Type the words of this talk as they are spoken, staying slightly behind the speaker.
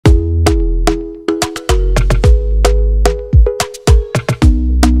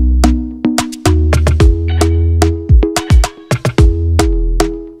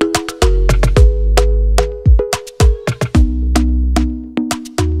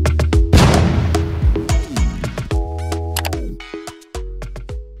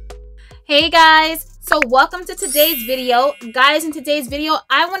Hey guys, so welcome to today's video. Guys, in today's video,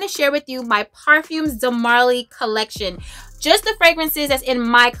 I want to share with you my Parfums de Marly collection. Just the fragrances that's in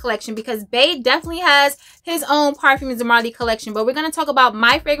my collection, because Bae definitely has his own Parfums de Marly collection, but we're going to talk about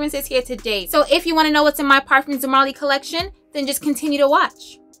my fragrances here today. So if you want to know what's in my Parfums de Marly collection, then just continue to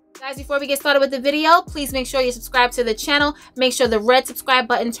watch. Guys, before we get started with the video, please make sure you subscribe to the channel. Make sure the red subscribe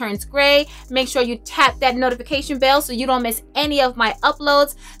button turns gray. Make sure you tap that notification bell so you don't miss any of my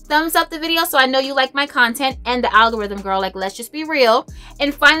uploads. Thumbs up the video so I know you like my content and the algorithm, girl. Like, let's just be real.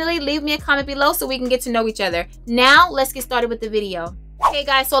 And finally, leave me a comment below so we can get to know each other. Now, let's get started with the video. Okay,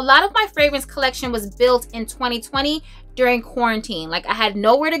 guys, so a lot of my fragrance collection was built in 2020 during quarantine. Like, I had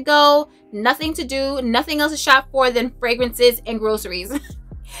nowhere to go, nothing to do, nothing else to shop for than fragrances and groceries.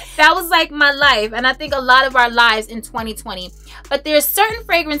 That was like my life, and I think a lot of our lives in 2020. But there's certain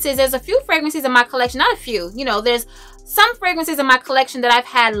fragrances, there's a few fragrances in my collection, not a few, you know, there's some fragrances in my collection that I've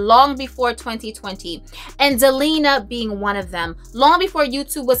had long before 2020, and Delina being one of them. Long before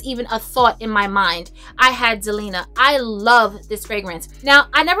YouTube was even a thought in my mind, I had Delina. I love this fragrance. Now,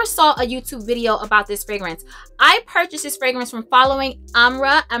 I never saw a YouTube video about this fragrance. I purchased this fragrance from following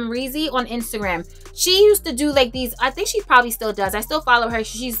Amrizi on Instagram. She used to do like these, I think she probably still does. I still follow her.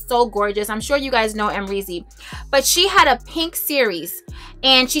 She's so gorgeous. I'm sure you guys know Amrizi. But she had a pink series,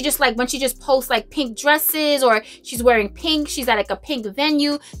 and she just like, when she just posts like pink dresses, or she's wearing pink, she's at like a pink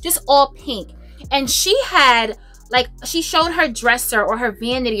venue, just all pink. And she had like, she showed her dresser or her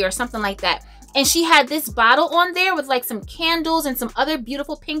vanity or something like that, and she had this bottle on there with like some candles and some other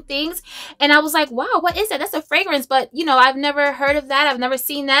beautiful pink things. And I was like, wow, what is that? That's a fragrance, but you know, I've never heard of that. I've never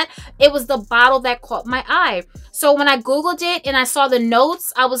seen that. It was the bottle that caught my eye. So when I Googled it and I saw the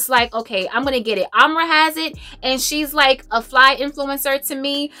notes, I was like, okay, I'm gonna get it. Amra has it, and she's like a fly influencer to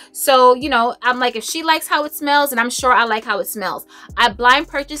me. So, you know, I'm like, if she likes how it smells, and I'm sure I like how it smells. I blind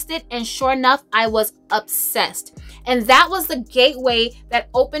purchased it, and sure enough, I was obsessed. And that was the gateway that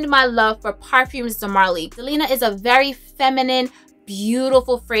opened my love for Parfums de Marly. Delina is a very feminine,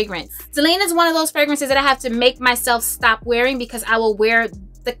 beautiful fragrance. Delina is one of those fragrances that I have to make myself stop wearing, because I will wear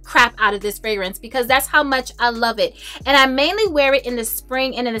the crap out of this fragrance, because that's how much I love it. And I mainly wear it in the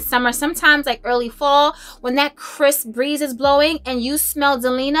spring and in the summer, sometimes like early fall, when that crisp breeze is blowing and you smell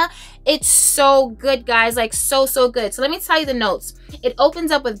Delina. It's so good, guys, like so good. So let me tell you the notes. It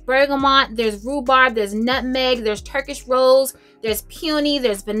opens up with bergamot, there's rhubarb, there's nutmeg, there's Turkish rose, there's peony,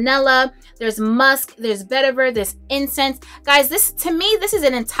 there's vanilla, there's musk, there's vetiver, there's incense. Guys, this, to me, this is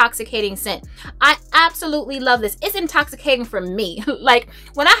an intoxicating scent. I absolutely love this. It's intoxicating for me. Like,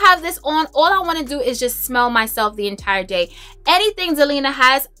 when I have this on, all I want to do is just smell myself the entire day. Anything Delina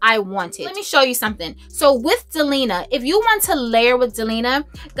has, I want it. Let me show you something. So with Delina, if you want to layer with Delina,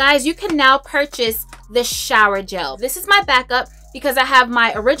 guys, you can now purchase the shower gel. This is my backup, because I have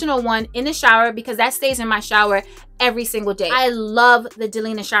my original one in the shower, because that stays in my shower every single day. I love the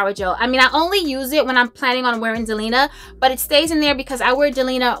Delina shower gel. I mean, I only use it when I'm planning on wearing Delina, but it stays in there because I wear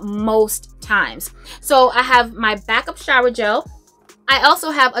Delina most times. So I have my backup shower gel. I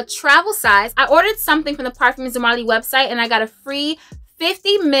also have a travel size. I ordered something from the Parfums de Marly website, and I got a free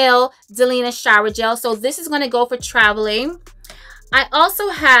 50 ml Delina shower gel. So this is going to go for traveling. I also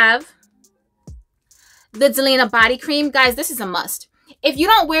have the Delina body cream. Guys, this is a must. If you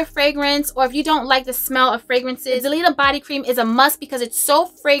don't wear fragrance, or if you don't like the smell of fragrances, Delina body cream is a must, because it's so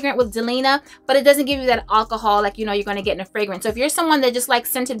fragrant with Delina, but it doesn't give you that alcohol like, you know, you're going to get in a fragrance. So if you're someone that just likes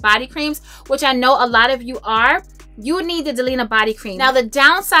scented body creams, which I know a lot of you are, you need the Delina body cream. Now, the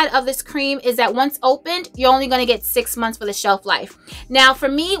downside of this cream is that once opened, you're only going to get 6 months for the shelf life. Now, for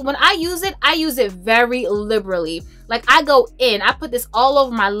me, when I use it very liberally. Like, I go in, I put this all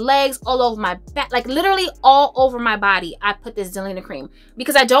over my legs, all over my back, like literally all over my body. I put this Delina cream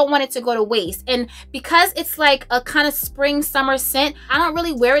because I don't want it to go to waste. And because it's like a kind of spring, summer scent, I don't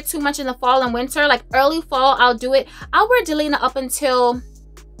really wear it too much in the fall and winter. Like early fall, I'll do it. I'll wear Delina up until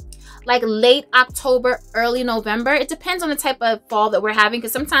like late October, early November. It depends on the type of fall that we're having,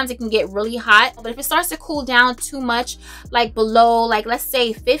 because sometimes it can get really hot. But if it starts to cool down too much, like below, like let's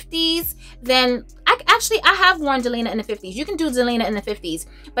say 50s, then I have worn Delina in the 50s. You can do Delina in the 50s,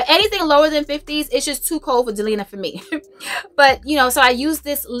 but anything lower than 50s, it's just too cold for Delina for me. But you know, so I use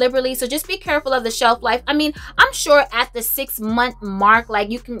this liberally. So just be careful of the shelf life. I mean, I'm sure at the 6 month mark,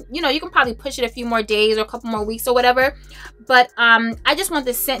 like you can, you know, you can probably push it a few more days or a couple more weeks or whatever. But I just want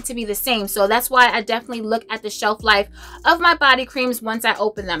the scent to be the same. So that's why I definitely look at the shelf life of my body creams once I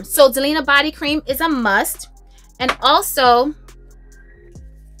open them. So Delina body cream is a must. And also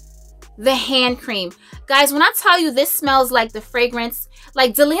the hand cream. Guys, when I tell you this smells like the fragrance,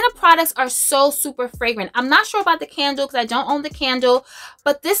 like Delina products are so super fragrant. I'm not sure about the candle because I don't own the candle,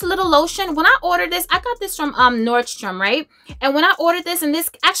 but this little lotion, when I ordered this, I got this from Nordstrom, right? And when I ordered this, and this,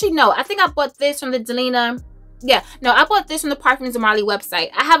 actually no, I think I bought this from the Delina, yeah, no, I bought this from the Parfums Marley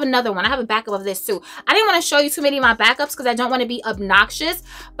website. I have another one. I have a backup of this too. I didn't want to show you too many of my backups because I don't want to be obnoxious,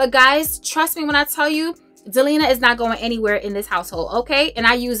 but guys, trust me when I tell you, Delina is not going anywhere in this household, okay? And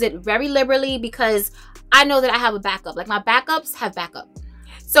I use it very liberally because I know that I have a backup. Like, my backups have backup.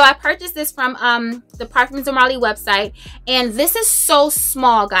 So I purchased this from the Parfums Marley website, and this is so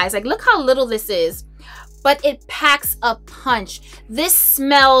small, guys. Like, look how little this is, but it packs a punch. This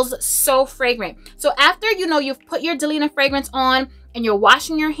smells so fragrant. So after, you know, you've put your Delina fragrance on and you're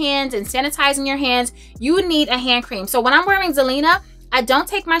washing your hands and sanitizing your hands, you need a hand cream. So when I'm wearing Delina, I don't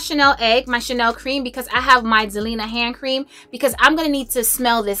take my Chanel egg, my Chanel cream, because I have my Delina hand cream, because I'm going to need to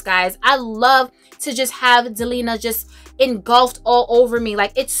smell this, guys. I love to just have Delina just engulfed all over me.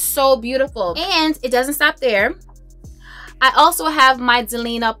 Like, it's so beautiful. And it doesn't stop there. I also have my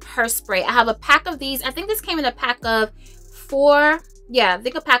Delina purse spray. I have a pack of these. I think this came in a pack of 4. Yeah, I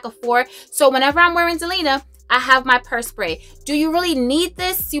think a pack of 4. So whenever I'm wearing Delina, I have my purse spray. Do you really need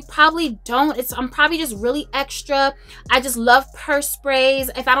this? You probably don't. I'm probably just really extra. I just love purse sprays.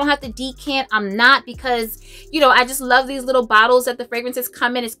 If I don't have to decant, I'm not, because, you know, I just love these little bottles that the fragrances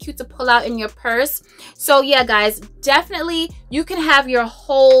come in. It's cute to pull out in your purse. So yeah, guys, definitely you can have your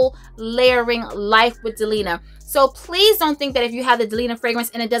whole layering life with Delina. So please don't think that if you have the Delina fragrance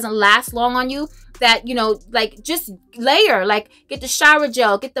and it doesn't last long on you, that, you know, like, just layer. Like, get the shower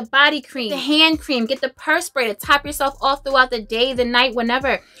gel, get the body cream, the hand cream, get the purse spray to top yourself off throughout the day, the night,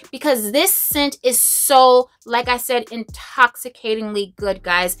 whenever. Because this scent is so, like I said, intoxicatingly good,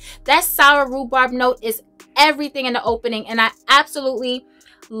 guys. That sour rhubarb note is everything in the opening, and I absolutely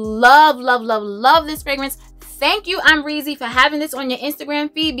love, love, love, love this fragrance. Thank you, I'm Reezy, for having this on your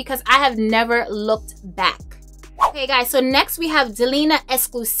Instagram feed, because I have never looked back. Okay, guys, so next we have Delina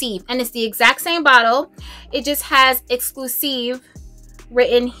Exclusif, and it's the exact same bottle. It just has Exclusive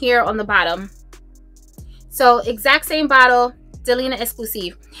written here on the bottom. So exact same bottle, Delina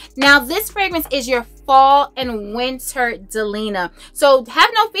Exclusif. Now this fragrance is your fall and winter Delina. So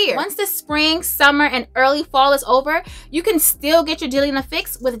have no fear. Once the spring, summer, and early fall is over, you can still get your Delina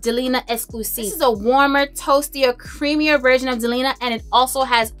fix with Delina Exclusif. This is a warmer, toastier, creamier version of Delina, and it also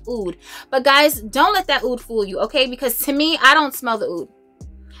has oud. But guys, don't let that oud fool you, okay? Because to me, I don't smell the oud.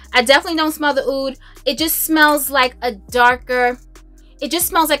 I definitely don't smell the oud. It just smells like a darker, it just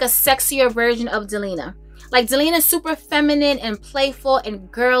smells like a sexier version of Delina. Like, Delina is super feminine and playful and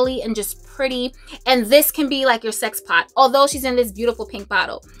girly and just pretty. And this can be like your sex pot, although she's in this beautiful pink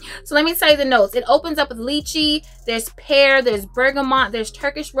bottle. So let me tell you the notes. It opens up with lychee, there's pear, there's bergamot, there's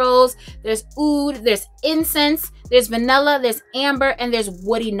Turkish rose, there's oud, there's incense, there's vanilla, there's amber, and there's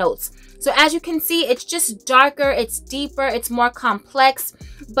woody notes. So as you can see, it's just darker, it's deeper, it's more complex.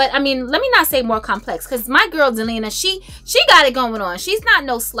 But I mean, let me not say more complex, because my girl Delina, she got it going on. She's not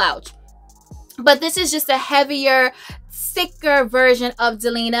no slouch. But this is just a heavier, thicker version of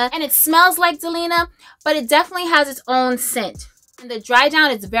Delina, and it smells like Delina, but it definitely has its own scent. And the dry down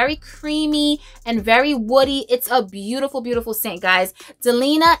is very creamy and very woody. It's a beautiful, beautiful scent, guys.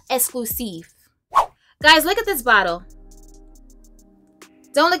 Delina Exclusif. Guys, look at this bottle.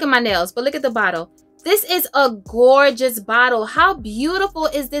 Don't look at my nails, but look at the bottle. This is a gorgeous bottle. How beautiful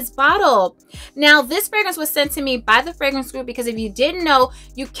is this bottle? Now, this fragrance was sent to me by the fragrance group, because if you didn't know,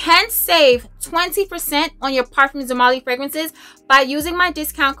 you can save 20% on your Parfums Marley fragrances by using my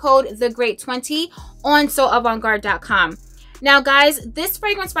discount code THEGREAT20 on soavantgarde.com. Now, guys, this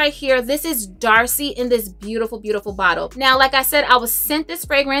fragrance right here, this is Darcy in this beautiful, beautiful bottle. Now, like I said, I was sent this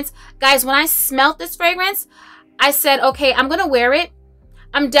fragrance. Guys, when I smelled this fragrance, I said, okay, I'm going to wear it.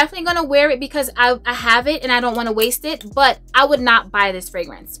 I'm definitely going to wear it because I have it and I don't want to waste it, but I would not buy this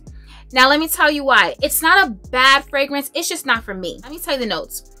fragrance. Now, let me tell you why. It's not a bad fragrance. It's just not for me. Let me tell you the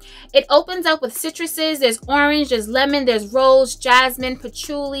notes. It opens up with citruses. There's orange, there's lemon, there's rose, jasmine,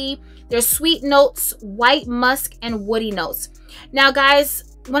 patchouli. There's sweet notes, white musk, and woody notes. Now,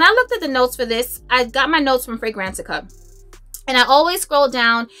 guys, when I looked at the notes for this, I got my notes from Fragrantica. And I always scroll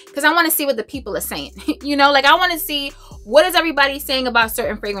down because I want to see what the people are saying. You know, like, I want to see what is everybody saying about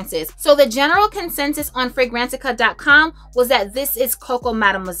certain fragrances. So the general consensus on Fragrantica.com was that this is Coco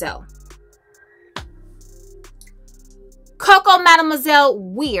Mademoiselle. Coco Mademoiselle,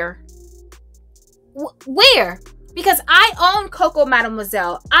 where? Where? because I own Coco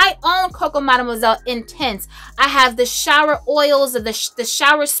Mademoiselle. I own Coco Mademoiselle Intense. I have the shower oils, the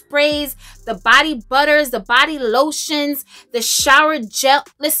shower sprays, the body butters, the body lotions, the shower gel.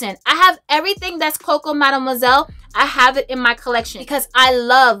 Listen, I have everything that's Coco Mademoiselle. I have it in my collection because I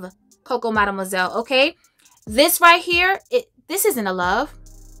love Coco Mademoiselle, okay? This right here, this isn't a love.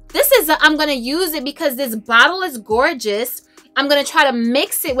 This is I'm going to use it because this bottle is gorgeous. I'm going to try to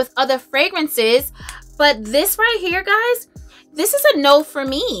mix it with other fragrances. But this right here, guys, this is a no for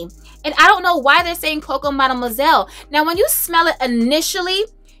me. And I don't know why they're saying Coco Mademoiselle. Now, when you smell it initially,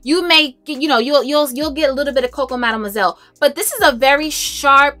 you may get, you know, you'll get a little bit of Coco Mademoiselle. But this is a very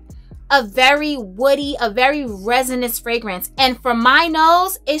sharp, a very woody, a very resinous fragrance. And for my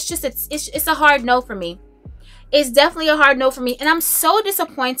nose, it's just, it's a hard no for me. It's definitely a hard no for me. And I'm so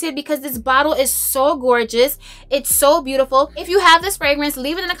disappointed because this bottle is so gorgeous. It's so beautiful. If you have this fragrance,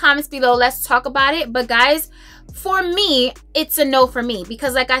 leave it in the comments below. Let's talk about it. But guys, for me, it's a no for me.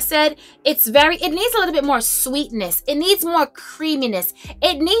 Because like I said, it needs a little bit more sweetness. It needs more creaminess.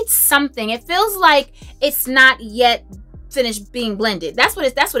 It needs something. It feels like it's not yet finished being blended. That's what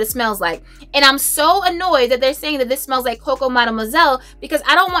it smells like. And I'm so annoyed that they're saying that this smells like Coco Mademoiselle because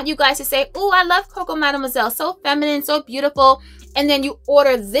I don't want you guys to say, oh, I love Coco Mademoiselle, so feminine, so beautiful, and then you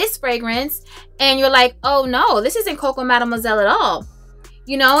order this fragrance and you're like, oh no, this isn't Coco Mademoiselle at all.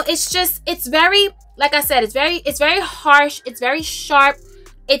 You know, it's very, like I said, it's very harsh, it's very sharp,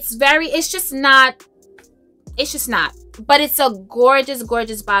 it's just not. But it's a gorgeous,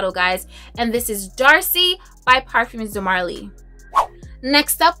 gorgeous bottle, guys. And this is Darcy by Parfums de Marly.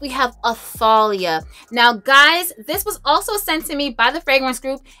 Next up, we have Athalia. Now, guys, this was also sent to me by the fragrance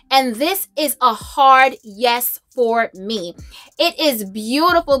group, and this is a hard yes for me. It is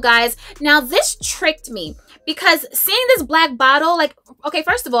beautiful, guys. Now, this tricked me because seeing this black bottle, like, okay,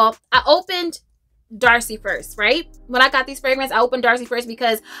 first of all, I opened Darcy first, right? When I got these fragrances, I opened Darcy first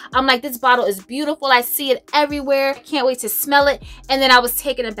because I'm like, this bottle is beautiful. I see it everywhere. I can't wait to smell it. And then I was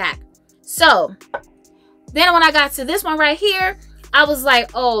taken aback. So then when I got to this one right here, I was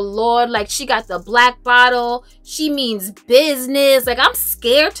like, oh Lord, like she got the black bottle. She means business. Like I'm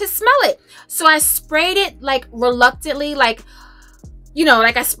scared to smell it. So I sprayed it like reluctantly, like, you know,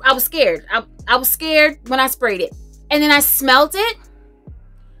 like I was scared. I was scared when I sprayed it. And then I smelled it.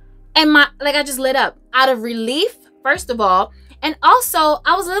 And I just lit up out of relief, first of all. And also,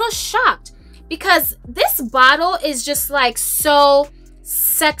 I was a little shocked because this bottle is just like so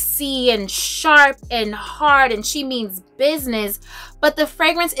sexy and sharp and hard, and she means business. But the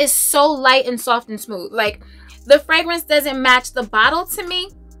fragrance is so light and soft and smooth. Like the fragrance doesn't match the bottle to me.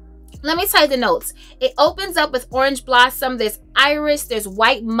 Let me tell you the notes. It opens up with orange blossom, there's iris, there's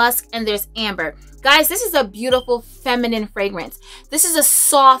white musk, and there's amber. Guys, this is a beautiful feminine fragrance. This is a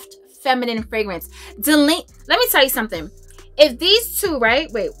soft feminine fragrance. Let me tell you something. If these two,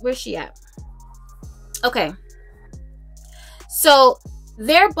 right? Wait, where's she at? Okay. So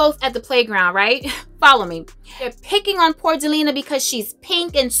they're both at the playground, right? Follow me. They're picking on poor Delina because she's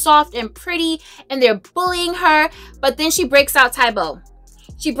pink and soft and pretty, and they're bullying her. But then she breaks out Taibo.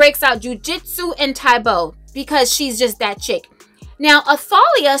 She breaks out jujitsu and Taibo because she's just that chick. Now,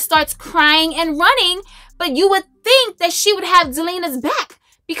 Athalia starts crying and running, but you would think that she would have Delina's back.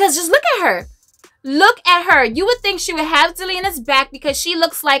 Because just look at her. Look at her. You would think she would have Delina's back because she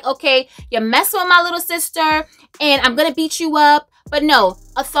looks like, okay, you're messing with my little sister and I'm going to beat you up. But no,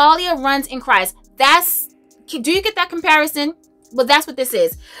 Athalia runs and cries. Do you get that comparison? Well, that's what this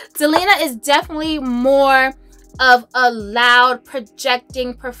is. Delina is definitely more of a loud,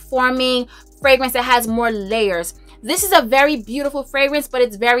 projecting, performing fragrance that has more layers. This is a very beautiful fragrance, but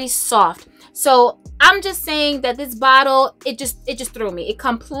it's very soft. So I'm just saying that this bottle, it just threw me. It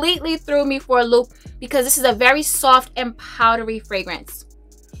completely threw me for a loop because this is a very soft and powdery fragrance.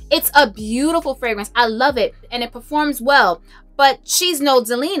 It's a beautiful fragrance. I love it and it performs well. But she's no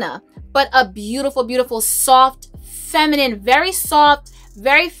Delina, but a beautiful, beautiful, soft, feminine, very soft,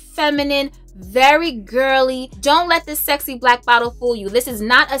 very feminine, very girly. Don't let this sexy black bottle fool you. This is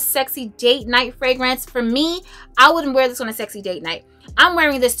not a sexy date night fragrance. For me, I wouldn't wear this on a sexy date night. I'm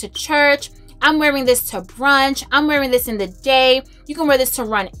wearing this to church. I'm wearing this to brunch. I'm wearing this in the day. You can wear this to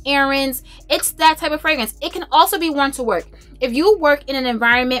run errands. It's that type of fragrance. It can also be worn to work. If you work in an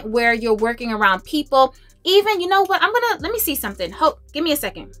environment where you're working around people, even, you know what, let me see something. Give me a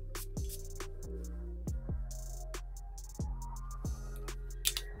second.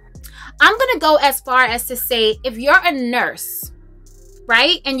 I'm gonna go as far as to say, if you're a nurse,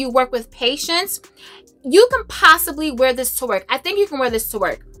 right, and you work with patients, you can possibly wear this to work. I think you can wear this to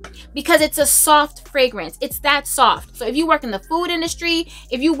work. because it's a soft fragrance. It's that soft. So if you work in the food industry,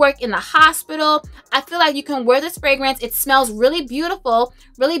 if you work in the hospital, I feel like you can wear this fragrance. It smells really beautiful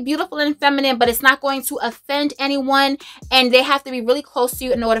and feminine, but it's not going to offend anyone, and they have to be really close to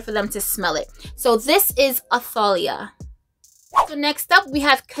you in order for them to smell it. So this is Athalia. So next up, we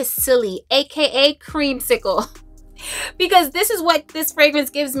have Cassili, aka Creamsicle. Because this is what this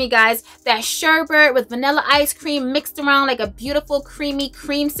fragrance gives me, guys. That sherbet with vanilla ice cream mixed around like a beautiful creamy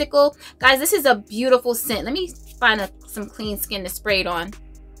creamsicle. Guys, this is a beautiful scent. Let me find some clean skin to spray it on.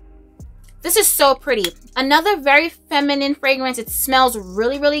 This is so pretty. Another very feminine fragrance. It smells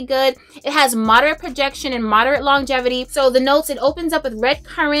really good. It has moderate projection and moderate longevity. So the notes, it opens up with red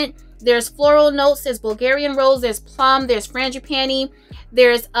currant. There's floral notes, there's Bulgarian rose, there's plum, there's frangipani,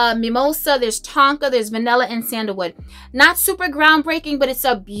 there's mimosa, there's tonka, there's vanilla, and sandalwood. Not super groundbreaking, but it's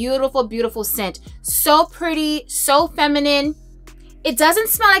a beautiful scent. So pretty, so feminine. It doesn't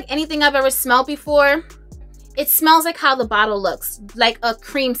smell like anything I've ever smelled before. It smells like how the bottle looks, like a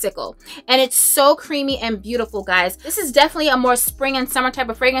creamsicle. And it's so creamy and beautiful, guys. This is definitely a more spring and summer type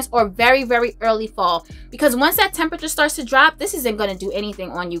of fragrance, or very early fall. Because once that temperature starts to drop, this isn't going to do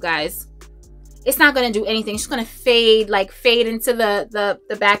anything on you guys. It's not going to do anything. It's just going to fade into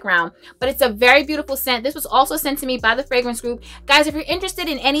the background. But it's a very beautiful scent. This was also sent to me by the fragrance group. Guys, if you're interested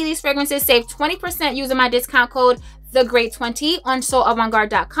in any of these fragrances, save 20% using my discount code THEGREAT20 on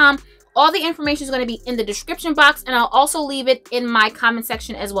soavantgarde.com. All the information is going to be in the description box, and I'll also leave it in my comment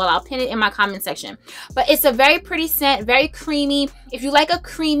section as well. I'll pin it in my comment section. But it's a very pretty scent, very creamy. If you like a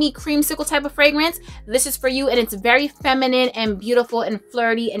creamy creamsicle type of fragrance, this is for you, and it's very feminine and beautiful and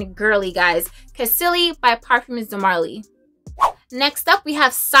flirty and girly, guys. Cassili by Parfums de Marly. Next up, we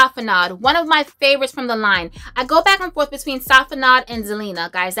have Safanad, one of my favorites from the line. I go back and forth between Safanad and Delina,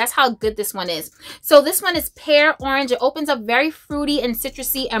 guys. That's how good this one is. So this one is pear orange. It opens up very fruity and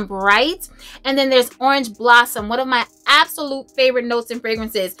citrusy and bright. And then there's orange blossom, one of my absolute favorite notes and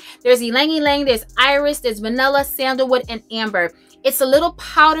fragrances. There's ylang ylang, there's iris, there's vanilla, sandalwood, and amber. It's a little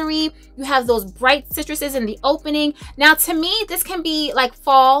powdery. You have those bright citruses in the opening. Now, to me, this can be like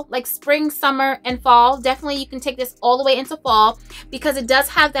fall, like spring, summer, and fall. Definitely, you can take this all the way into fall because it does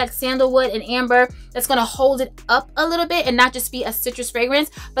have that sandalwood and amber that's going to hold it up a little bit and not just be a citrus fragrance.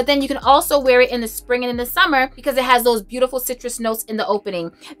 But then you can also wear it in the spring and in the summer because it has those beautiful citrus notes in the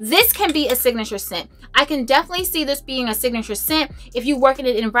opening. This can be a signature scent. I can definitely see this being a signature scent. If you work in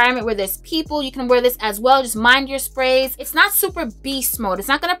an environment where there's people, you can wear this as well. Just mind your sprays. It's not super beast mode. It's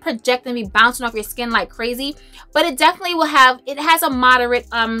not going to project and be bouncing off your skin like crazy, but it definitely will have, it has a moderate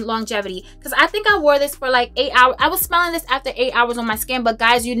longevity, because I think I wore this for like 8 hours. I was smelling this after 8 hours on my skin. But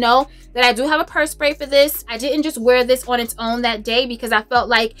guys, you know that I do have a purse spray for this. I didn't just wear this on its own that day because I felt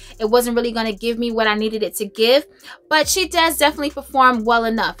like it wasn't really going to give me what I needed it to give, but she does definitely perform well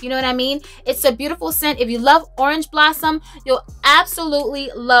enough. You know what I mean? It's a beautiful scent. If you love orange blossom, you'll absolutely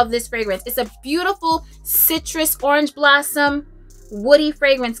love this fragrance. It's a beautiful citrus orange blossom woody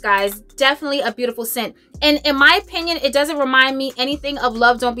fragrance, guys. Definitely a beautiful scent, and in my opinion, it doesn't remind me anything of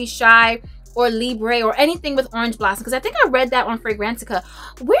Love Don't Be Shy or Libre or anything with orange blossom, because I think I read that on Fragrantica.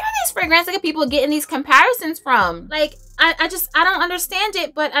 Where are these Fragrantica people getting these comparisons from? Like, I don't understand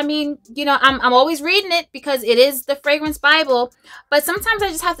it. But I mean, you know, I'm always reading it because it is the fragrance Bible, but sometimes I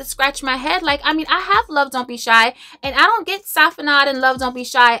just have to scratch my head. Like, I mean, I have Love Don't Be Shy, and I don't get Safanad and Love Don't Be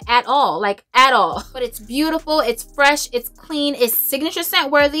Shy at all, like at all. But it's beautiful, it's fresh, it's clean, it's signature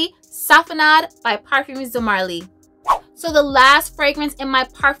scent worthy. Safanad by Parfums de Marly. So the last fragrance in my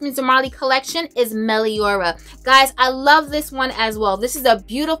Parfums de Marly collection is Meliora. Guys, I love this one as well. This is a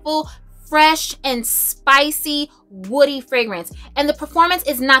beautiful, fresh, and spicy woody fragrance, and the performance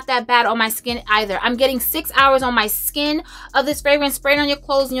is not that bad on my skin either. I'm getting 6 hours on my skin of this fragrance. Spray it on your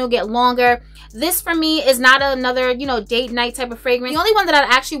clothes and you'll get longer. This for me is not another, you know, date night type of fragrance. The only one that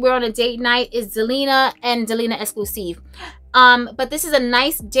I'd actually wear on a date night is Delina and Delina Exclusif. But this is a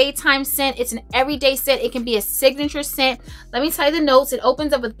nice daytime scent. It's an everyday scent. It can be a signature scent. Let me tell you the notes. It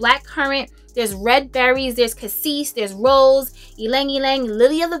opens up with black currant, there's red berries, there's cassis, there's rose, ylang ylang,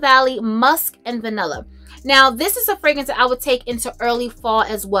 lily of the valley, musk, and vanilla. Now, this is a fragrance that I would take into early fall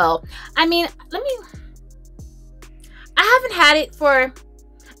as well. I mean, I haven't had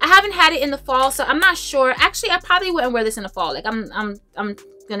it in the fall, so I'm not sure. Actually, I probably wouldn't wear this in the fall. Like, I'm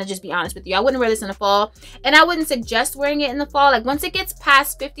gonna just be honest with you. I wouldn't wear this in the fall, and I wouldn't suggest wearing it in the fall. Like, once it gets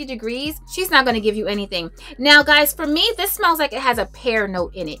past 50 degrees, she's not gonna give you anything. Now, guys, for me, this smells like it has a pear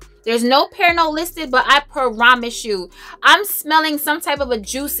note in it. There's no pear note listed, but I promise you, I'm smelling some type of a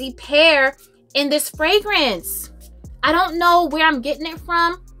juicy pear in this fragrance. I don't know where I'm getting it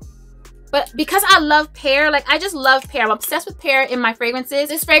from, But because I love pear, like I just love pear. I'm obsessed with pear in my fragrances.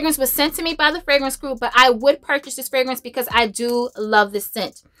 This fragrance was sent to me by the fragrance group, but I would purchase this fragrance because I do love this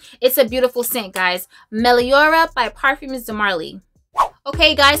scent. It's a beautiful scent, guys. Meliora by Parfums de Marly.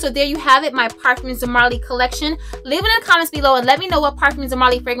 Okay guys, so there you have it, my Parfums de Marly collection. Leave it in the comments below and let me know what Parfums de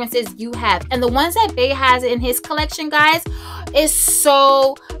Marly fragrances you have. And the ones that Bay has in his collection, guys, is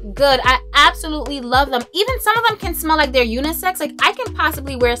so good. I absolutely love them. Even some of them can smell like they're unisex. Like I can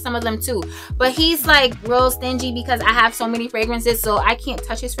possibly wear some of them too. But he's like real stingy because I have so many fragrances, so I can't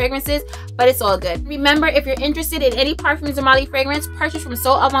touch his fragrances, but it's all good. Remember, if you're interested in any Parfums de Marly fragrance, purchase from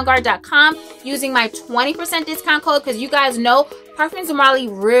soavantgarde.com using my 20% discount code, because you guys know Parfums de Marly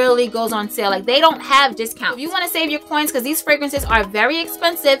really goes on sale. Like they don't have discounts. If you want to save your coins, because these fragrances are very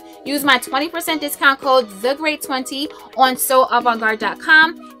expensive, use my 20% discount code THEGREAT20 on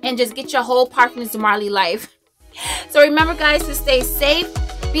soavantgarde.com and just get your whole Parfums de Marly life. So remember guys, to stay safe,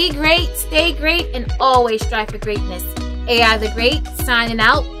 be great, stay great, and always strive for greatness. AI the Great signing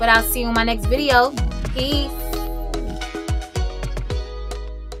out, but I'll see you in my next video. Peace.